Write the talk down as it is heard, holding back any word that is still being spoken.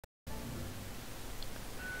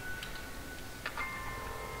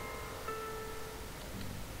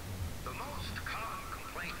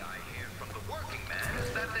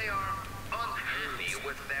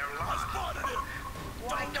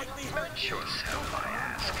Hurt yourself, I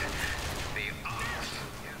ask. Be off.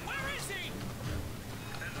 Where is he?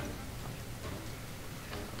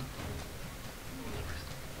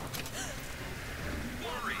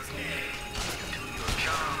 Do your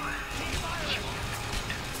job.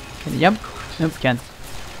 Can you jump? Nope, can't.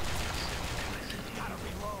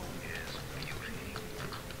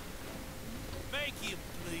 Make him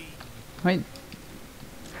bleed. Wait.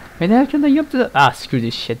 Wait, how can I jump to the... Ah, screw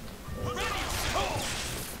this shit.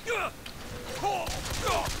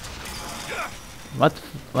 What?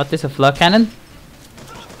 What is a flood cannon?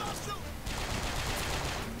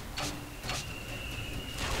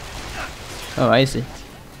 Oh, I see.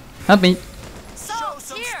 Help me. Show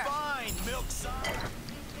some spine, milk son.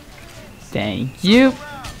 Thank you. There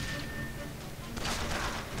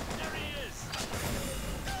he is.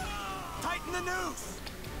 Tighten the noose.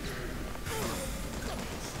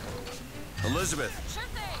 Elizabeth.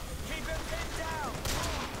 Keep him pinned down.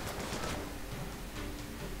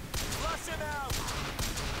 Flush him out.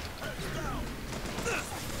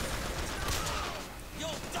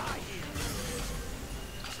 You'll die here.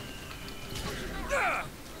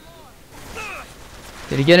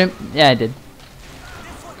 Did you get him? Yeah, I did.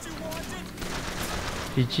 This what you wanted?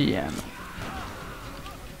 GG ammo.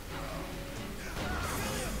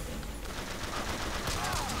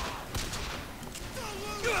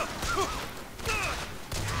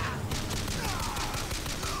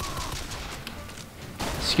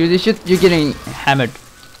 Screw this shit, you're getting hammered.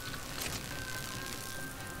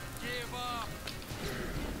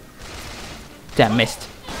 Damn, missed.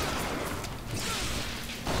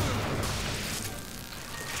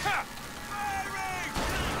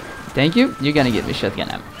 Thank you, you're gonna get me shotgun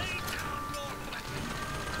ammo.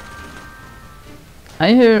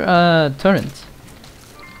 I hear torrent.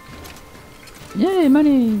 Yay,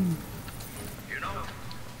 money! You know,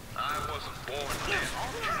 I wasn't born dead.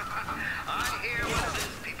 I hear what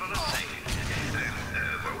these people are saying.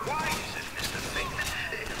 Why is it, Mr. Fink?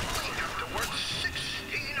 We have to work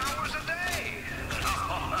 16 hours a day.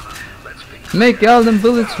 Let's be Make all them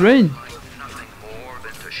bullets rain! nothing more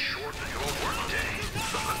than to shorten your workday. The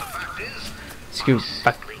fact is, Screw,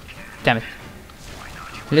 fuck. Damn it.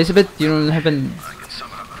 Elizabeth, you don't have an... I can sum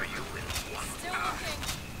it up for you in one word.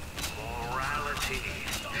 Morality.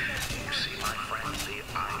 You see, my friend, the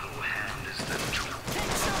idle hand is the tool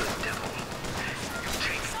of the devil. You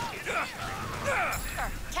take it.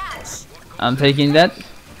 Catch! I'm taking that.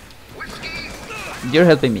 Whiskey. You're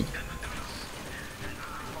helping me.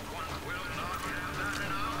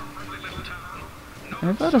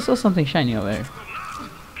 I thought I saw something shiny over there.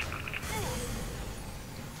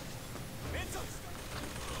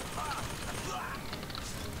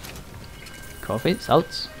 Coffee,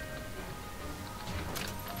 salt.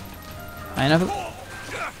 Pineapple.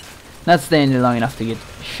 Not staying long enough to get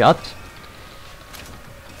shot.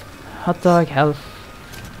 Hot dog, health.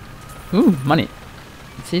 Ooh, money.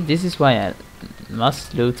 See, this is why I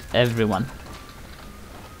must loot everyone.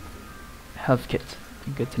 Health kit.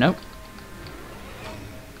 Good to know.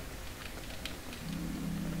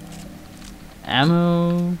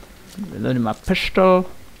 Ammo. Reloading my pistol.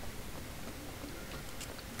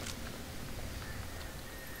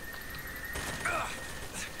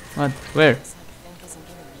 What? Where? Looks like Fink isn't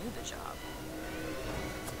giving you the job.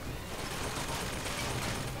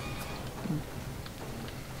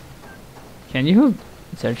 Can you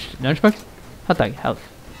search lunchbox? Hot dog, health.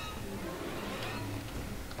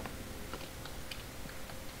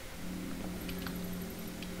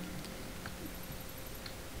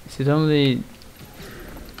 Is it only...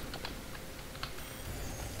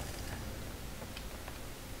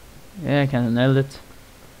 Yeah, I kind of nailed it.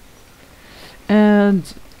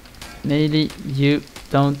 And maybe you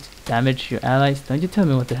don't damage your allies. Don't you tell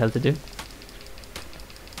me what the hell to do.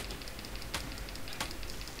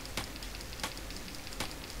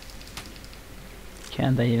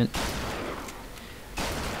 Can't I even...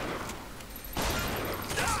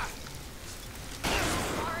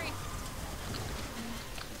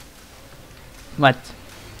 What?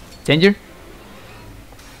 Danger?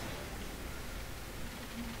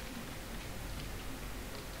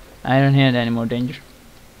 I don't hear any more danger.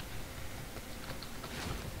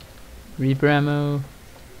 Reaper ammo.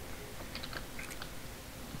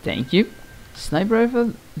 Thank you. Sniper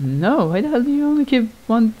rifle? No, why the hell do you only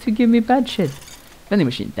want to give me bad shit? Vending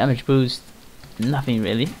machine, damage boost. Nothing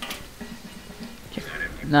really. Okay.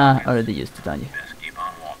 Nah, already used it on you. Just keep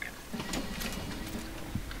on walking.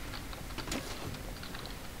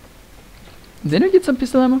 Did I get some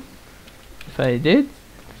pistol ammo? If I did,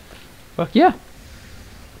 fuck yeah.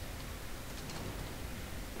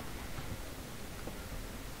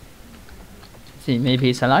 See, maybe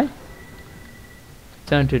he's alive.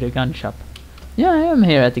 Turn to the gun shop. Yeah, I am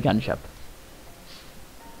here at the gun shop.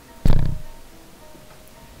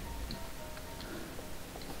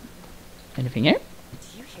 Anything here?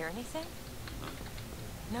 Do you hear anything?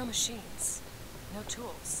 No machines. No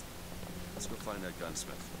tools. Let's go find that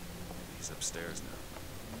gunsmith. He's upstairs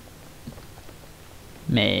now.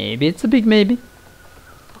 Maybe it's a big maybe.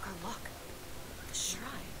 Booker, look. The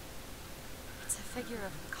shrine. It's a figure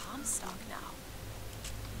of Comstock now.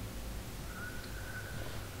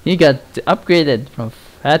 He got upgraded from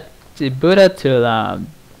fat Buddha to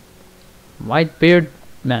white beard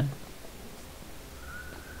man.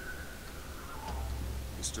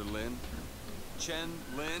 Mr. Lin? Chen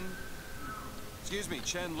Lin? Excuse me,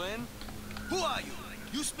 Chen Lin? Who are you?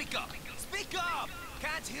 You speak up! Speak up!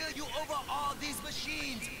 Can't hear you over all these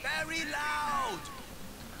machines! Very loud!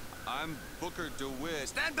 I'm Booker DeWitt.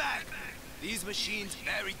 Stand back! These machines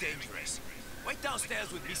very dangerous. Wait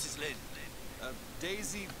downstairs with Mrs. Lin.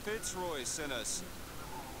 Daisy Fitzroy sent us.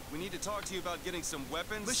 We need to talk to you about getting some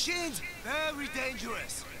weapons. Machines very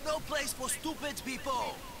dangerous. No place for stupid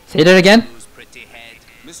people. Say that again. Pretty head.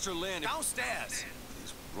 Mr. Lin, downstairs. What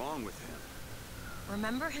is wrong with him?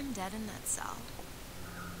 Remember him dead in that cell?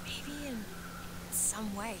 Maybe in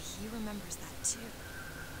some way he remembers that too.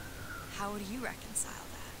 How would you reconcile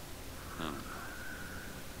that?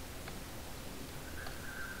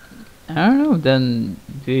 I don't know. Then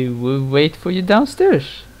we will wait for you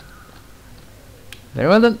downstairs. Very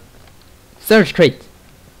well then. Search crate.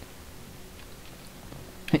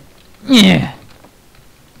 Yeah.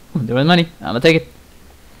 Ooh, there was money. I'ma take it.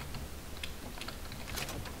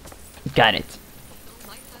 Got it.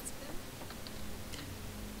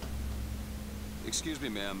 Excuse me,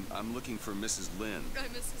 ma'am. I'm looking for Mrs. Lin. I'm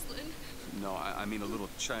Mrs. Lin. No, I mean a little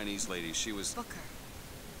Chinese lady. She was... Booker,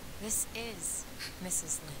 this is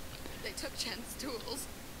Mrs. Lin. They took Chen's tools.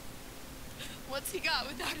 What's he got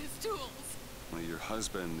without his tools? Well, your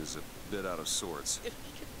husband is a bit out of sorts. If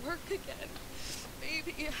he could work again,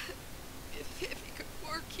 maybe if he could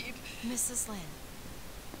work, he'd... Mrs. Lin,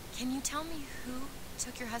 can you tell me who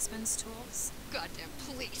took your husband's tools? Goddamn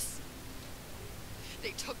police.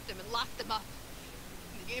 They took them and locked them up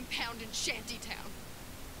in the impound in Shantytown.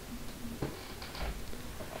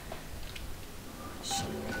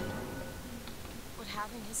 Would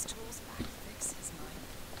having his tools back fix his mind?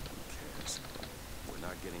 Who cares? We're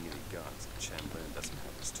not getting any guns. Chen Lin doesn't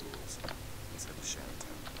have his tools. He's at the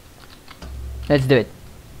Shantytown. Let's do it.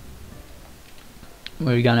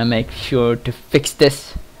 We're gonna make sure to fix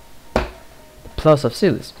this. The Plaza of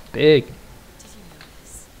Seal is big. Did you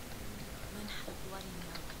notice? Lin had a bloody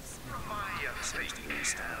nose. My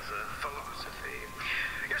faith has a philosophy.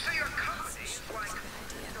 You see, your company is like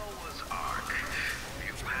Noah's Ark.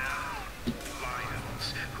 You have lions,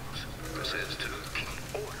 whose purpose is to keep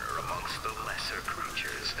order amongst the lesser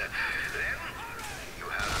creatures. Then you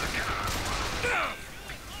have the cow.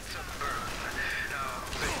 Beasts of burden. Now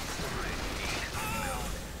they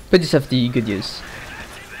Put yourself to good use.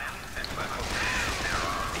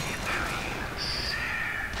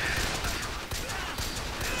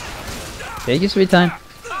 Take your sweet time.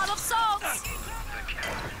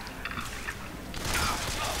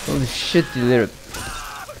 Holy shit, you little...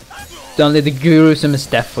 Don't let the gruesome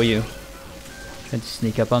stuff for you. Trying to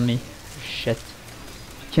sneak up on me. Shit.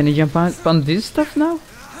 Can you jump on this stuff now?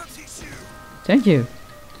 Thank you.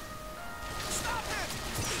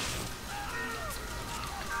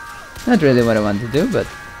 Not really what I want to do, but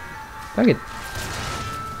fuck it.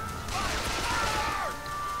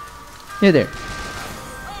 Here there.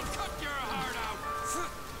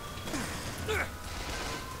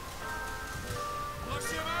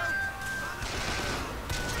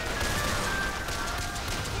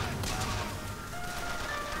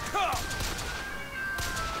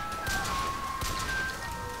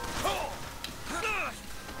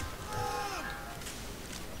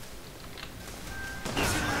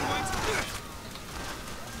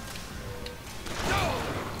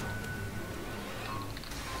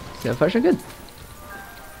 So far so good.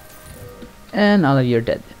 And all of you are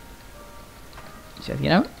dead. So you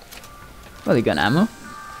know, well, you got ammo.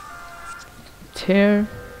 Tear.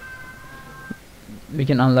 We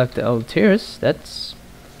can unlock the old tears. That's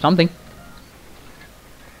something.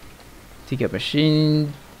 Take a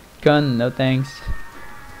machine gun. No thanks.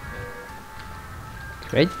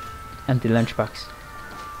 Great. Empty lunchbox.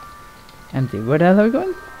 Empty. Where the hell are we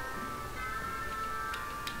going?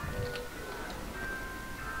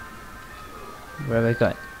 Where have I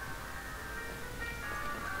got?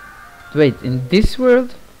 Wait, in this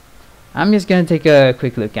world? I'm just gonna take a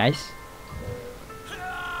quick look, guys.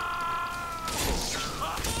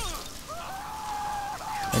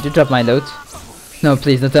 Did you drop my loot? No,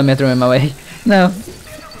 please don't tell me I threw him away. No.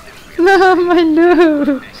 No, my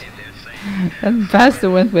loot! That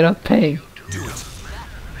bastard went without paying. Do it.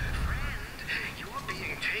 Friend, you are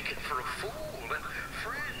being taken for a fool. And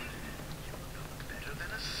friend, you look better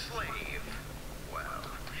than a slave. Well,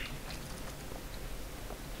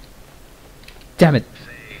 Damn it.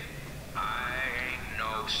 say, I ain't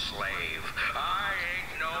no slave. I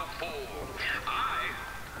ain't no fool. I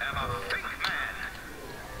am a fake man.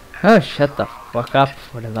 Oh, shut the fuck up,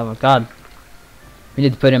 for the love of God. We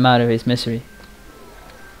need to put him out of his misery.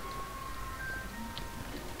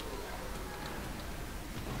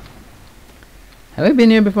 Have we been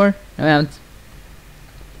here before? No, we haven't.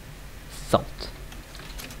 Salt.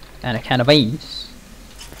 And a can of beans.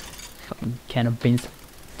 Fucking can of beans.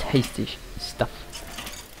 Tasty stuff.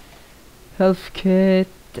 Health kit.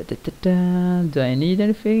 Da, da, da, da. Do I need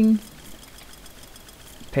anything?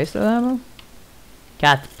 Pistol ammo?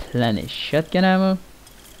 Got plenty. Shotgun ammo?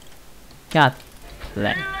 Got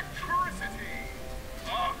plenty.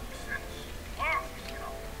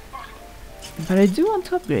 But I do want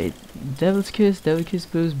to upgrade. Devil's Kiss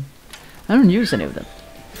boost. I don't use any of them.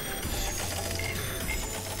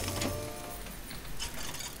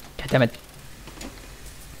 God damn it.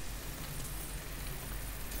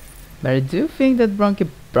 But I do think that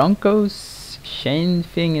Bronco's chain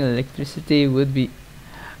thing in electricity would be...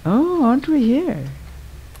 Oh, aren't we here?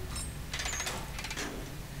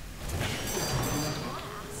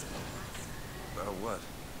 What?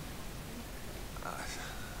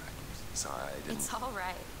 Sorry, I didn't... It's all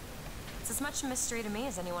right. It's as much a mystery to me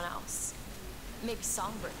as anyone else. Maybe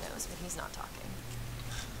Songbird knows, but he's not talking.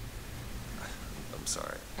 I'm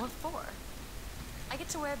sorry. What for? I get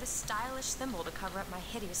to wear this stylish thimble to cover up my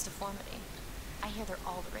hideous deformity. I hear they're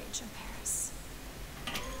all the rage in Paris.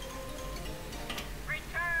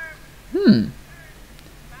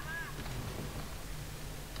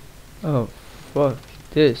 Oh, fuck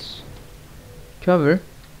this. Cover.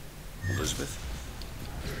 Elizabeth?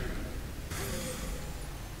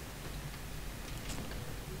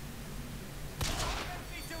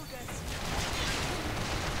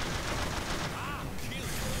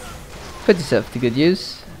 Put yourself to good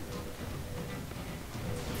use.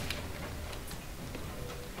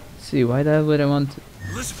 See, why the hell would I want to...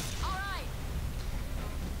 Elizabeth!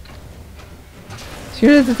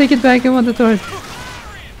 Sure, to take it back, I want the torch.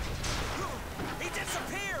 He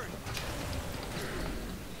disappeared!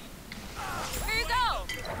 Here you go!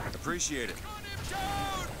 Appreciate it.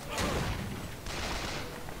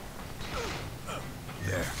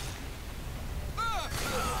 There.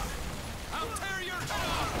 I'll tear your head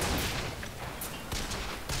off!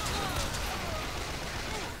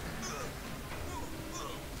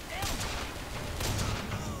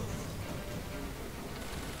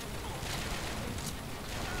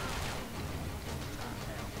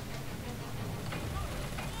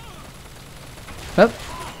 Well,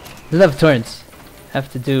 love torrents.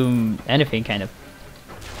 Have to do anything, kind of.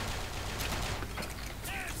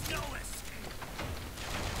 There's no escape!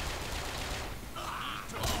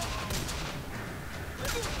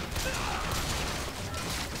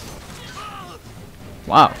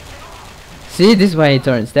 Wow. See, this is why he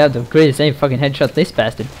turns. They have the greatest aim. Fucking headshot this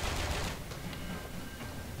bastard.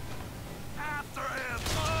 After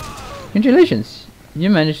him! Congratulations. You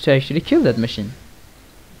managed to actually kill that machine.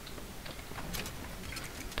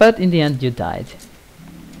 But in the end you died.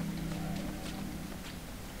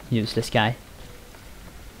 Useless guy.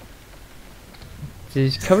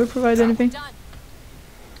 Does cover provide anything? Done.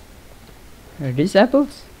 Are these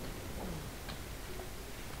apples?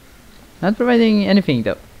 Not providing anything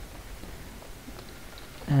though.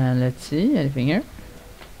 And let's see, anything here?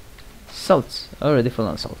 Salt. Already full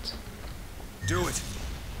on salt. Do it.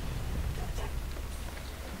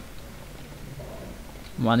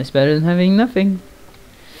 One is better than having nothing.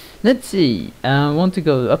 Let's see. I want to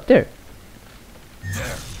go up there.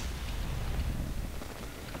 There.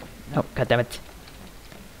 Oh, goddammit.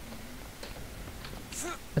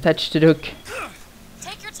 Attached to the hook.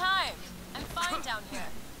 Take your time. I'm fine down here.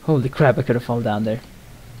 Holy crap, I could have fallen down there.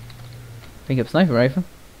 Pick up sniper rifle.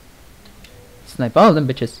 Snipe all them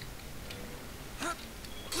bitches. Go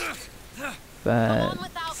But on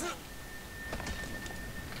without me.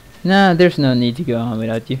 nah, there's no need to go on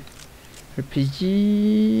without you.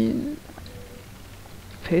 RPG...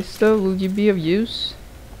 Pistol, will you be of use?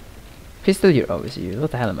 Pistol, you're always of use.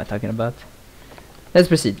 What the hell am I talking about? Let's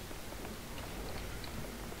proceed.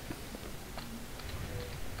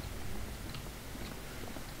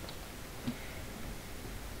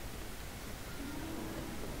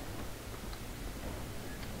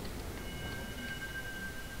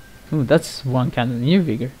 Ooh, that's one kind of new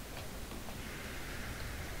figure.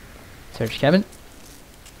 Search cabin.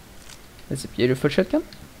 That's a beautiful shotgun.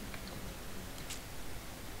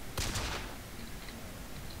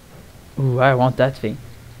 Ooh, I want that thing.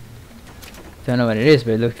 Don't know what it is,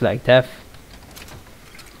 but it looks like death.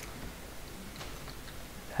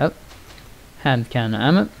 Help. Hand cannon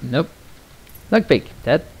ammo. Nope. Lockpick.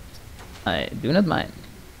 That I do not mind.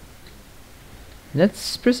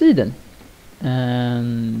 Let's proceed then.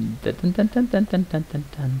 And dun, dun, dun, dun, dun, dun, dun, dun,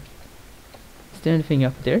 dun. Is there anything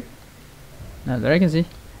up there? Not that I can see.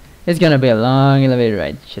 It's gonna be a long elevator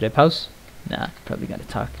ride. Should I pause? Nah, probably gotta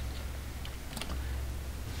talk.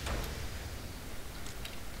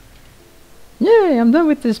 Yay, I'm done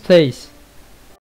with this place.